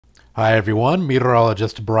Hi everyone,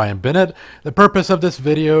 meteorologist Brian Bennett. The purpose of this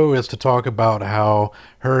video is to talk about how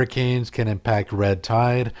hurricanes can impact red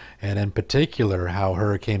tide, and in particular how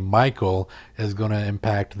Hurricane Michael is going to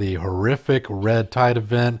impact the horrific red tide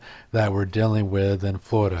event that we're dealing with in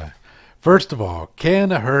Florida. First of all,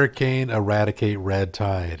 can a hurricane eradicate red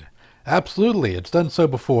tide? Absolutely, it's done so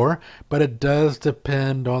before, but it does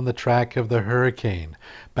depend on the track of the hurricane.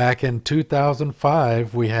 Back in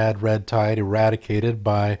 2005, we had red tide eradicated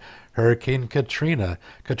by Hurricane Katrina.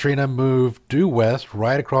 Katrina moved due west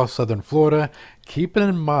right across southern Florida. Keeping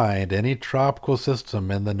in mind, any tropical system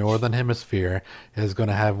in the northern hemisphere is going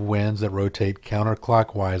to have winds that rotate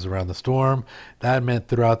counterclockwise around the storm. That meant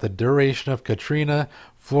throughout the duration of Katrina,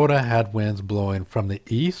 Florida had winds blowing from the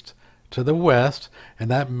east to the west,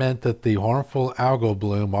 and that meant that the harmful algal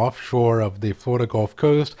bloom offshore of the Florida Gulf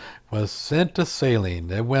Coast was sent to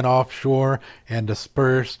saline. It went offshore and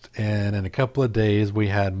dispersed, and in a couple of days we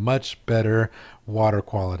had much better water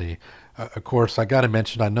quality. Of course, I got to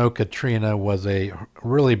mention, I know Katrina was a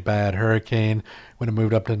really bad hurricane when it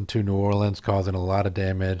moved up into New Orleans, causing a lot of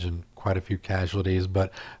damage and quite a few casualties,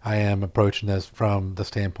 but I am approaching this from the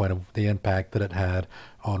standpoint of the impact that it had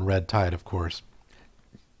on red tide, of course.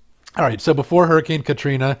 All right, so before Hurricane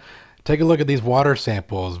Katrina, take a look at these water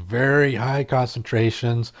samples. Very high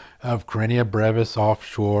concentrations of Karenia brevis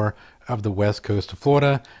offshore of the west coast of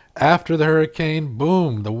Florida. After the hurricane,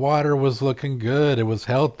 boom, the water was looking good. It was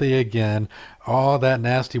healthy again. All that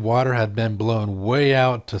nasty water had been blown way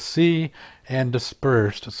out to sea and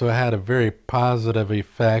dispersed, so it had a very positive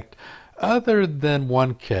effect, other than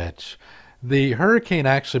one catch. The hurricane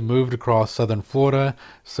actually moved across southern Florida,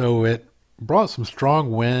 so it brought some strong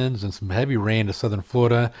winds and some heavy rain to southern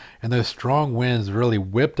Florida, and those strong winds really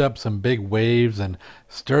whipped up some big waves and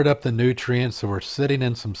stirred up the nutrients that were sitting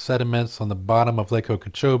in some sediments on the bottom of Lake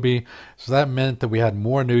Okeechobee. So that meant that we had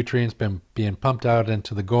more nutrients being pumped out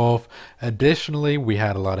into the Gulf. Additionally, we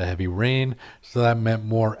had a lot of heavy rain, so that meant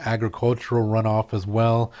more agricultural runoff as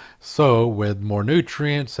well. So with more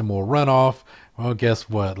nutrients and more runoff, well, guess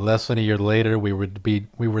what? Less than a year later, we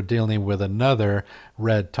were dealing with another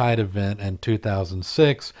red tide event in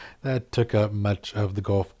 2006 that took up much of the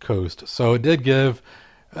Gulf Coast. So it did give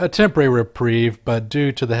a temporary reprieve, but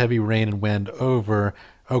due to the heavy rain and wind over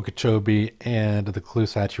Okeechobee and the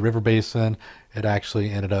Caloosahatchee River Basin, it actually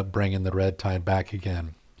ended up bringing the red tide back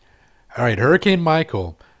again. All right, Hurricane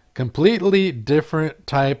Michael. Completely different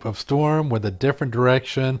type of storm with a different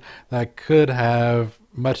direction that could have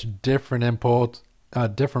much different impulse,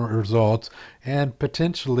 different results, and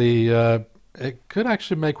potentially it could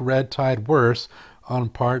actually make red tide worse on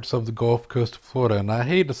parts of the Gulf Coast of Florida. And I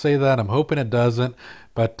hate to say that, I'm hoping it doesn't,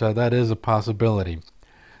 but that is a possibility.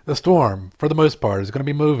 The storm, for the most part, is going to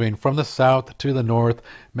be moving from the south to the north,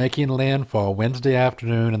 making landfall Wednesday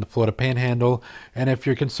afternoon in the Florida Panhandle. And if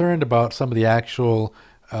you're concerned about some of the actual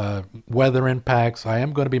weather impacts, I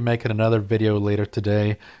am going to be making another video later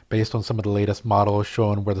today based on some of the latest models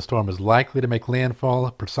showing where the storm is likely to make landfall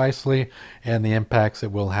precisely and the impacts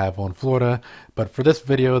it will have on Florida. But for this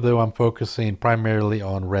video, though, I'm focusing primarily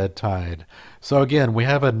on red tide. So again, we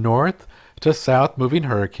have a north to south moving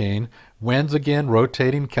hurricane, winds again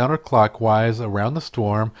rotating counterclockwise around the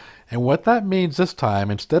storm. And what that means this time,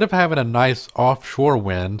 instead of having a nice offshore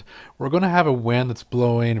wind, we're going to have a wind that's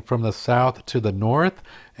blowing from the south to the north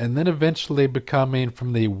and then eventually becoming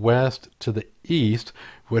from the west to the east,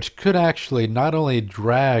 which could actually not only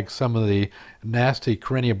drag some of the nasty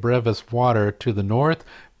Karenia brevis water to the north,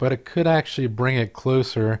 but it could actually bring it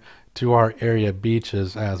closer to our area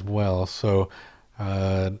beaches as well. So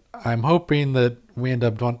I'm hoping that we end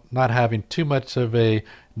up not having too much of a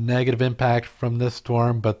negative impact from this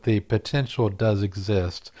storm, but the potential does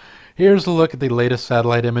exist. Here's a look at the latest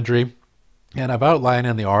satellite imagery, and I've outlined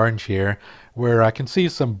in the orange here where I can see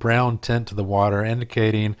some brown tint to the water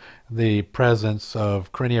indicating the presence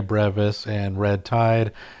of Karenia brevis and red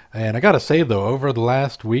tide. And I gotta say though, over the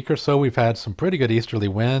last week or so, we've had some pretty good easterly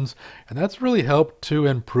winds, and that's really helped to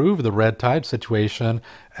improve the red tide situation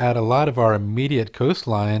at a lot of our immediate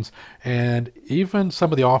coastlines and even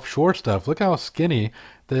some of the offshore stuff. Look how skinny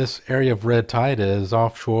this area of red tide is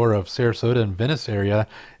offshore of Sarasota and Venice area.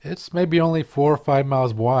 It's maybe only 4 or 5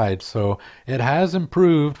 miles wide, so it has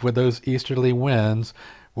improved with those easterly winds.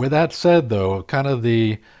 With that said though, kind of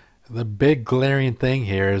the big glaring thing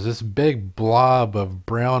here is this big blob of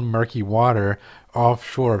brown murky water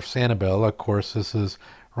offshore of Sanibel. Of course, this is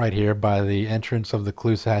right here by the entrance of the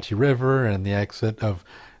Caloosahatchee River and the exit of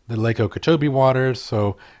the Lake Okeechobee waters.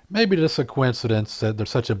 So maybe just a coincidence that there's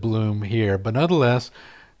such a bloom here. But nonetheless,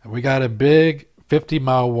 we got a big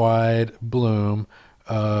 50-mile wide bloom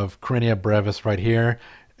of Karenia brevis right here.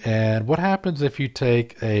 And what happens if you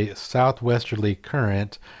take a southwesterly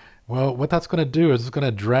current? Well, what that's going to do is it's going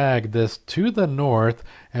to drag this to the north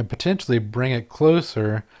and potentially bring it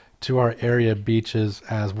closer to our area beaches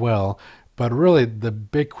as well. But really, the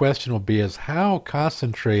big question will be is how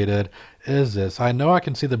concentrated is this? I know I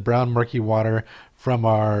can see the brown murky water from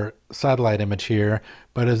our satellite image here,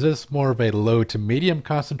 but is this more of a low to medium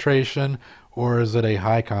concentration or is it a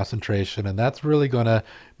high concentration? And that's really going to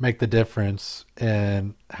make the difference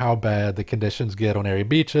in how bad the conditions get on area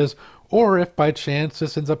beaches, or if by chance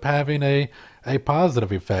this ends up having a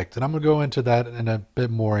positive effect. And I'm going to go into that in a bit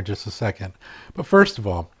more in just a second. But first of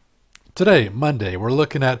all, today, Monday, we're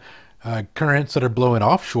looking at currents that are blowing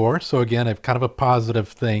offshore. So again, a kind of a positive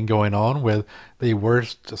thing going on with the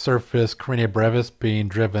worst surface Carina brevis being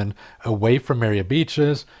driven away from area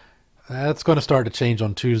beaches. That's going to start to change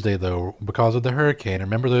on Tuesday, though, because of the hurricane.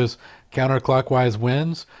 Remember those counterclockwise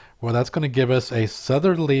winds? Well, that's going to give us a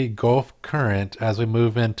southerly Gulf current as we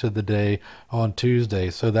move into the day on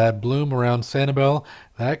Tuesday. So that bloom around Sanibel,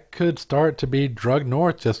 that could start to be dragged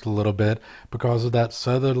north just a little bit because of that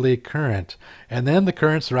southerly current. And then the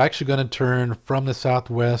currents are actually going to turn from the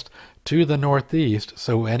southwest to the northeast.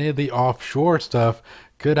 So any of the offshore stuff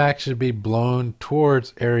could actually be blown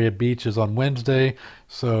towards area beaches on Wednesday.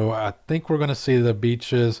 So I think we're going to see the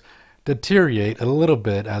beaches deteriorate a little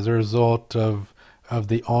bit as a result of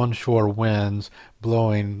the onshore winds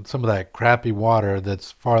blowing some of that crappy water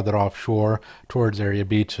that's farther offshore towards area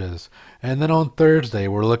beaches. And then on Thursday,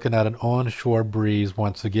 we're looking at an onshore breeze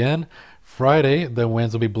once again. Friday, the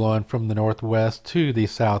winds will be blowing from the northwest to the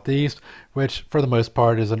southeast, which for the most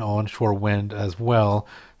part is an onshore wind as well.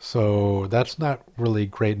 So that's not really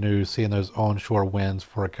great news seeing those onshore winds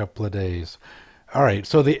for a couple of days. All right,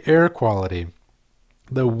 so the air quality.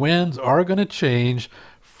 The winds are going to change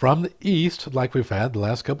from the east, like we've had the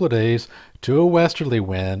last couple of days, to a westerly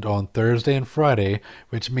wind on Thursday and Friday,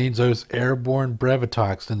 which means those airborne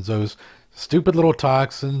brevetoxins, those stupid little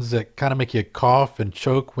toxins that kind of make you cough and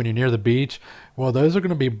choke when you're near the beach, well, those are going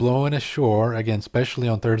to be blowing ashore, again, especially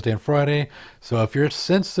on Thursday and Friday. So if you're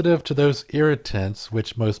sensitive to those irritants,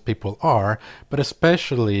 which most people are, but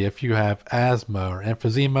especially if you have asthma or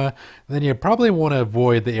emphysema, then you probably want to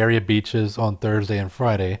avoid the area beaches on Thursday and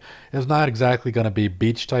Friday. It's not exactly going to be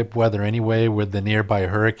beach-type weather anyway with the nearby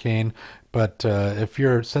hurricane, but if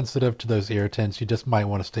you're sensitive to those irritants, you just might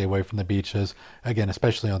want to stay away from the beaches, again,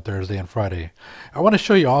 especially on Thursday and Friday. I want to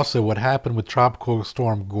show you also what happened with Tropical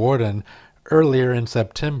Storm Gordon earlier in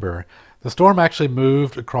September. The storm actually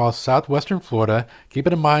moved across southwestern Florida.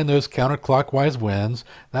 Keeping in mind those counterclockwise winds,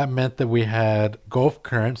 that meant that we had Gulf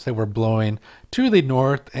currents that were blowing to the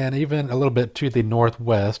north and even a little bit to the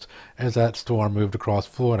northwest as that storm moved across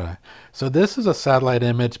Florida. So this is a satellite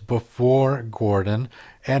image before Gordon.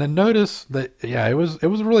 And notice that, yeah, it was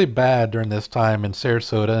really bad during this time in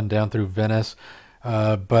Sarasota and down through Venice.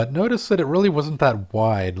 But notice that it really wasn't that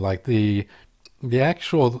wide. Like the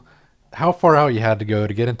actual how far out you had to go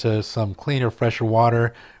to get into some cleaner, fresher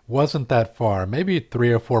water wasn't that far. Maybe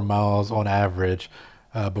 3 or 4 miles on average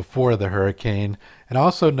before the hurricane. And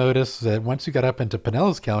also notice that once you got up into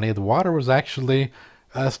Pinellas County, the water was actually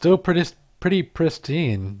still pretty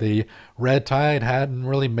pristine. The red tide hadn't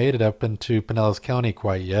really made it up into Pinellas County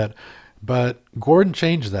quite yet, but Gordon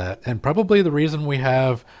changed that. And probably the reason we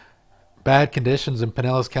have bad conditions in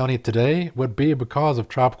Pinellas County today would be because of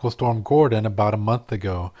Tropical Storm Gordon about a month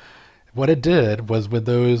ago. What it did was with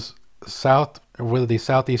the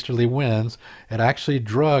southeasterly winds, it actually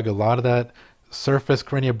drug a lot of that surface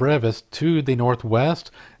Carina brevis to the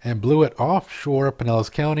northwest and blew it offshore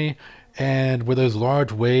Pinellas County. And with those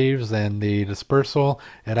large waves and the dispersal,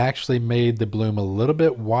 it actually made the bloom a little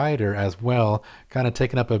bit wider as well, kind of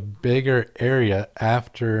taking up a bigger area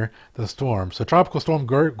after the storm. So Tropical Storm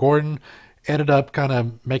Gordon ended up kind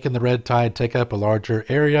of making the red tide take up a larger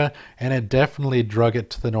area, and it definitely drug it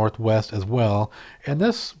to the northwest as well. And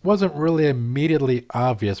this wasn't really immediately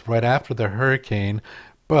obvious right after the hurricane,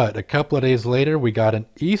 but a couple of days later we got an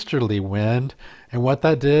easterly wind, and what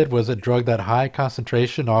that did was it drug that high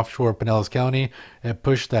concentration offshore Pinellas County and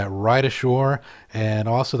pushed that right ashore. And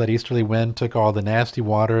also that easterly wind took all the nasty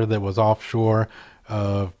water that was offshore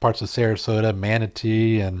of parts of Sarasota,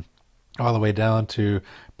 Manatee, and all the way down to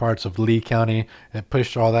parts of Lee County. It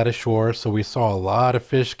pushed all that ashore, so we saw a lot of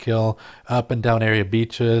fish kill up and down area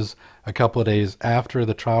beaches a couple of days after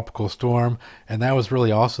the tropical storm, and that was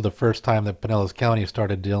really also the first time that Pinellas County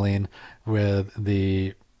started dealing with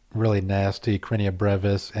the really nasty Carina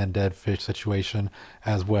brevis and dead fish situation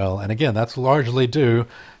as well. And again, that's largely due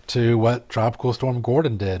to what Tropical Storm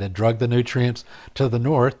Gordon did. It drugged the nutrients to the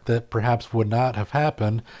north that perhaps would not have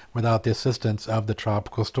happened without the assistance of the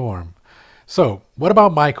tropical storm. So, what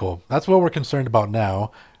about Michael? That's what we're concerned about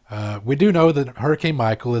now. We do know that Hurricane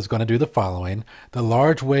Michael is going to do the following. The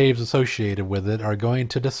large waves associated with it are going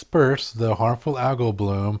to disperse the harmful algal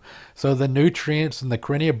bloom, so the nutrients in the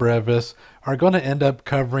Carina brevis are going to end up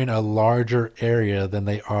covering a larger area than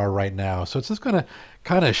they are right now. So it's just going to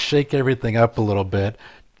kind of shake everything up a little bit.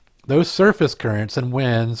 Those surface currents and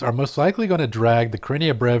winds are most likely going to drag the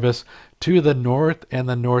Carina brevis to the north and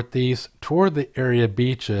the northeast toward the area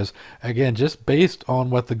beaches. Again, just based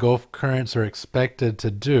on what the Gulf currents are expected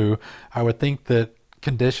to do, I would think that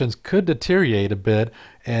conditions could deteriorate a bit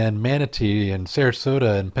in Manatee and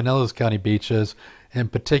Sarasota and Pinellas County beaches in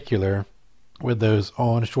particular, with those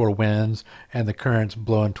onshore winds and the currents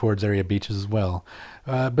blowing towards area beaches as well.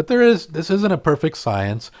 But this isn't a perfect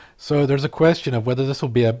science, so there's a question of whether this will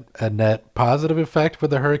be a net positive effect for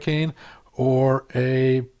the hurricane or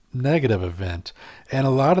a negative event. And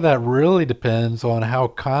a lot of that really depends on how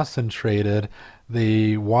concentrated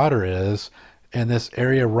the water is in this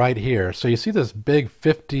area right here. So you see this big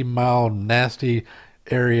 50-mile nasty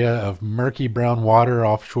area of murky brown water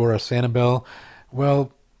offshore of Sanibel.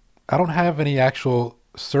 Well, I don't have any actual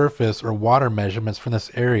surface or water measurements from this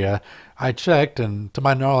area. I checked, and to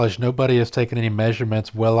my knowledge, nobody has taken any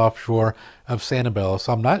measurements well offshore of Sanibel.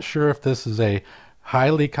 So I'm not sure if this is a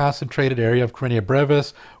highly concentrated area of Carina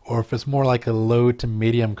brevis or if it's more like a low to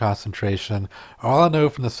medium concentration. All I know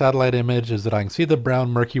from the satellite image is that I can see the brown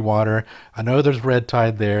murky water. I know there's red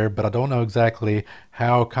tide there, but I don't know exactly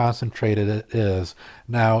how concentrated it is.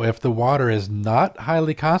 Now, if the water is not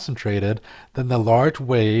highly concentrated, then the large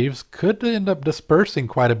waves could end up dispersing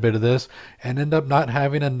quite a bit of this and end up not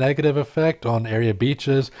having a negative effect on area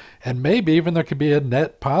beaches, and maybe even there could be a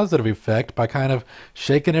net positive effect by kind of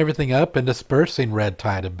shaking everything up and dispersing red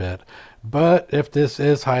tide a bit. But if this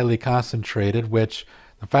is highly concentrated, which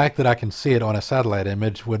the fact that I can see it on a satellite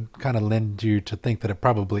image would kind of lend you to think that it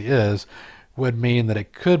probably is, would mean that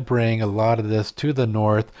it could bring a lot of this to the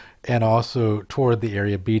north and also toward the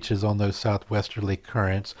area beaches on those southwesterly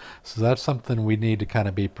currents. So that's something we need to kind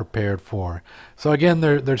of be prepared for. So again,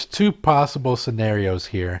 there's two possible scenarios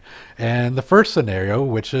here. And the first scenario,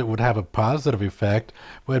 which it would have a positive effect,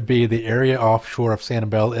 would be the area offshore of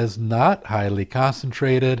Sanibel is not highly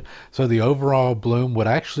concentrated, so the overall bloom would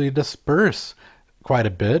actually disperse quite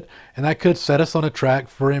a bit, and that could set us on a track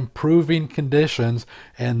for improving conditions.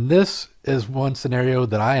 And this is one scenario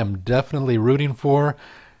that I am definitely rooting for.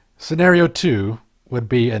 Scenario 2 would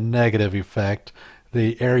be a negative effect.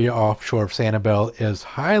 The area offshore of Sanibel is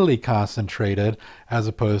highly concentrated as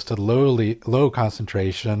opposed to low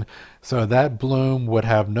concentration, so that bloom would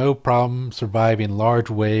have no problem surviving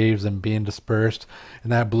large waves and being dispersed,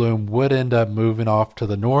 and that bloom would end up moving off to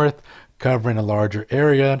the north, covering a larger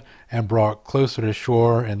area and brought closer to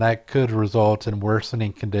shore, and that could result in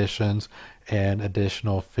worsening conditions and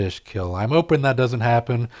additional fish kill. I'm hoping that doesn't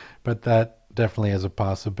happen, but that definitely is a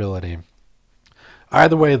possibility.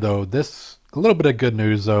 Either way, though, a little bit of good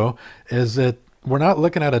news, though, is that we're not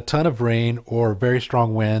looking at a ton of rain or very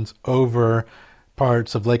strong winds over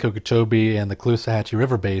parts of Lake Okeechobee and the Caloosahatchee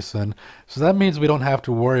River Basin. So that means we don't have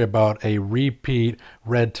to worry about a repeat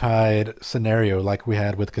red tide scenario like we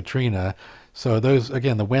had with Katrina. So those,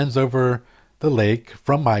 again, the winds over the lake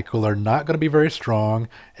from Michael are not going to be very strong,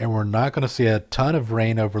 and we're not going to see a ton of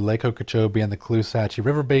rain over Lake Okeechobee and the Caloosahatchee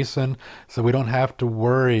River Basin, so we don't have to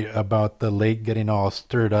worry about the lake getting all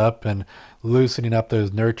stirred up and loosening up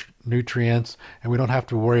those nutrients, and we don't have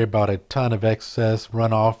to worry about a ton of excess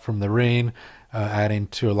runoff from the rain, adding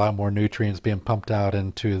to a lot more nutrients being pumped out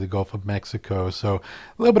into the Gulf of Mexico. So a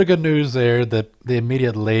little bit of good news there that the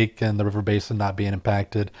immediate lake and the river basin not being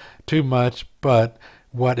impacted too much, but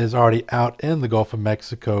what is already out in the Gulf of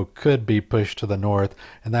Mexico could be pushed to the north,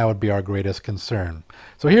 and that would be our greatest concern.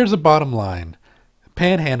 So here's the bottom line.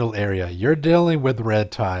 Panhandle area, you're dealing with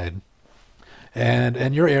red tide. And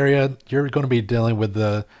in your area, you're going to be dealing with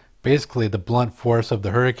basically the blunt force of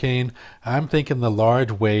the hurricane. I'm thinking the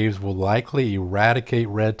large waves will likely eradicate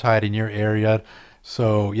red tide in your area.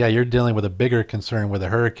 So yeah, you're dealing with a bigger concern with a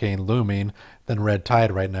hurricane looming than red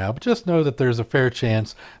tide right now. But just know that there's a fair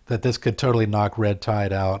chance that this could totally knock red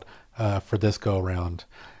tide out for this go around.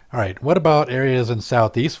 All right, what about areas in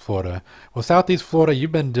southeast Florida? Well, southeast Florida,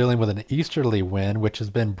 you've been dealing with an easterly wind, which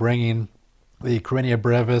has been bringing the Carina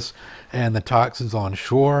brevis and the toxins on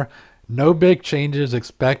shore. No big changes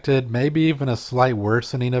expected, maybe even a slight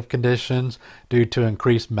worsening of conditions due to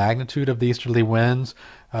increased magnitude of the easterly winds.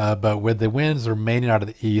 But with the winds remaining out of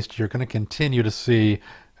the east, you're going to continue to see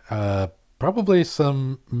probably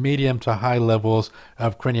some medium to high levels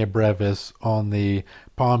of Carina brevis on the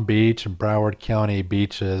Palm Beach and Broward County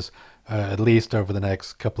beaches, at least over the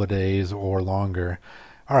next couple of days or longer.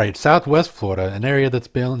 All right, Southwest Florida, an area that's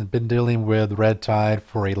been dealing with red tide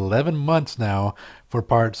for 11 months now for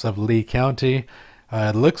parts of Lee County.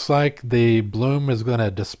 It looks like the bloom is going to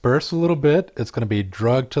disperse a little bit. It's going to be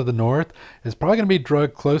drugged to the north. It's probably going to be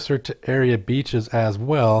drugged closer to area beaches as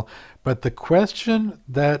well. But the question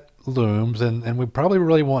that looms, and we probably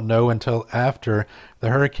really won't know until after the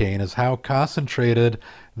hurricane, is how concentrated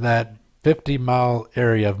that 50-mile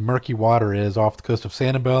area of murky water is off the coast of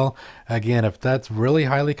Sanibel. Again, if that's really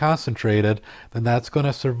highly concentrated, then that's going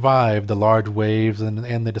to survive the large waves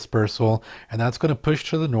and the dispersal, and that's going to push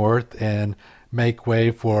to the north and make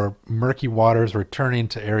way for murky waters returning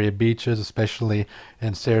to area beaches, especially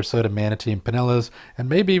in Sarasota, Manatee, and Pinellas, and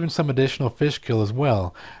maybe even some additional fish kill as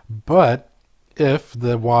well. But if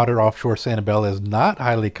the water offshore Sanibel is not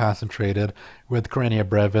highly concentrated with Carina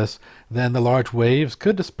brevis, then the large waves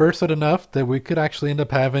could disperse it enough that we could actually end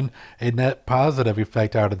up having a net positive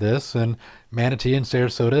effect out of this, and Manatee and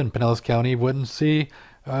Sarasota and Pinellas County wouldn't see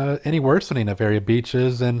any worsening of area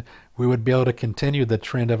beaches, and we would be able to continue the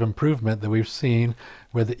trend of improvement that we've seen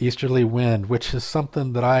with the easterly wind, which is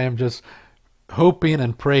something that I am just hoping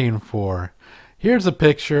and praying for. Here's a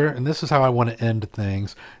picture, and this is how I want to end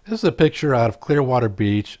things. This is a picture out of Clearwater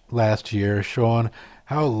Beach last year showing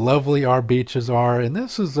how lovely our beaches are, and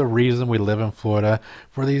this is the reason we live in Florida,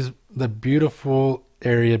 for the beautiful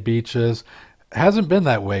area beaches. It hasn't been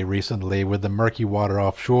that way recently with the murky water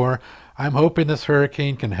offshore. I'm hoping this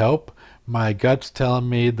hurricane can help. My gut's telling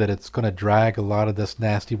me that it's going to drag a lot of this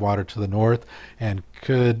nasty water to the north and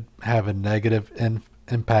could have a negative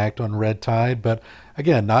impact on red tide, but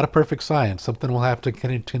again, not a perfect science. Something we'll have to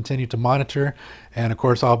continue to monitor, and of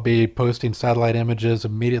course I'll be posting satellite images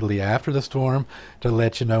immediately after the storm to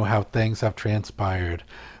let you know how things have transpired.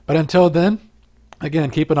 But until then,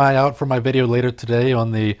 again, keep an eye out for my video later today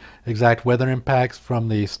on the exact weather impacts from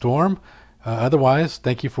the storm. Otherwise,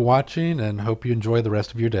 thank you for watching and hope you enjoy the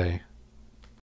rest of your day.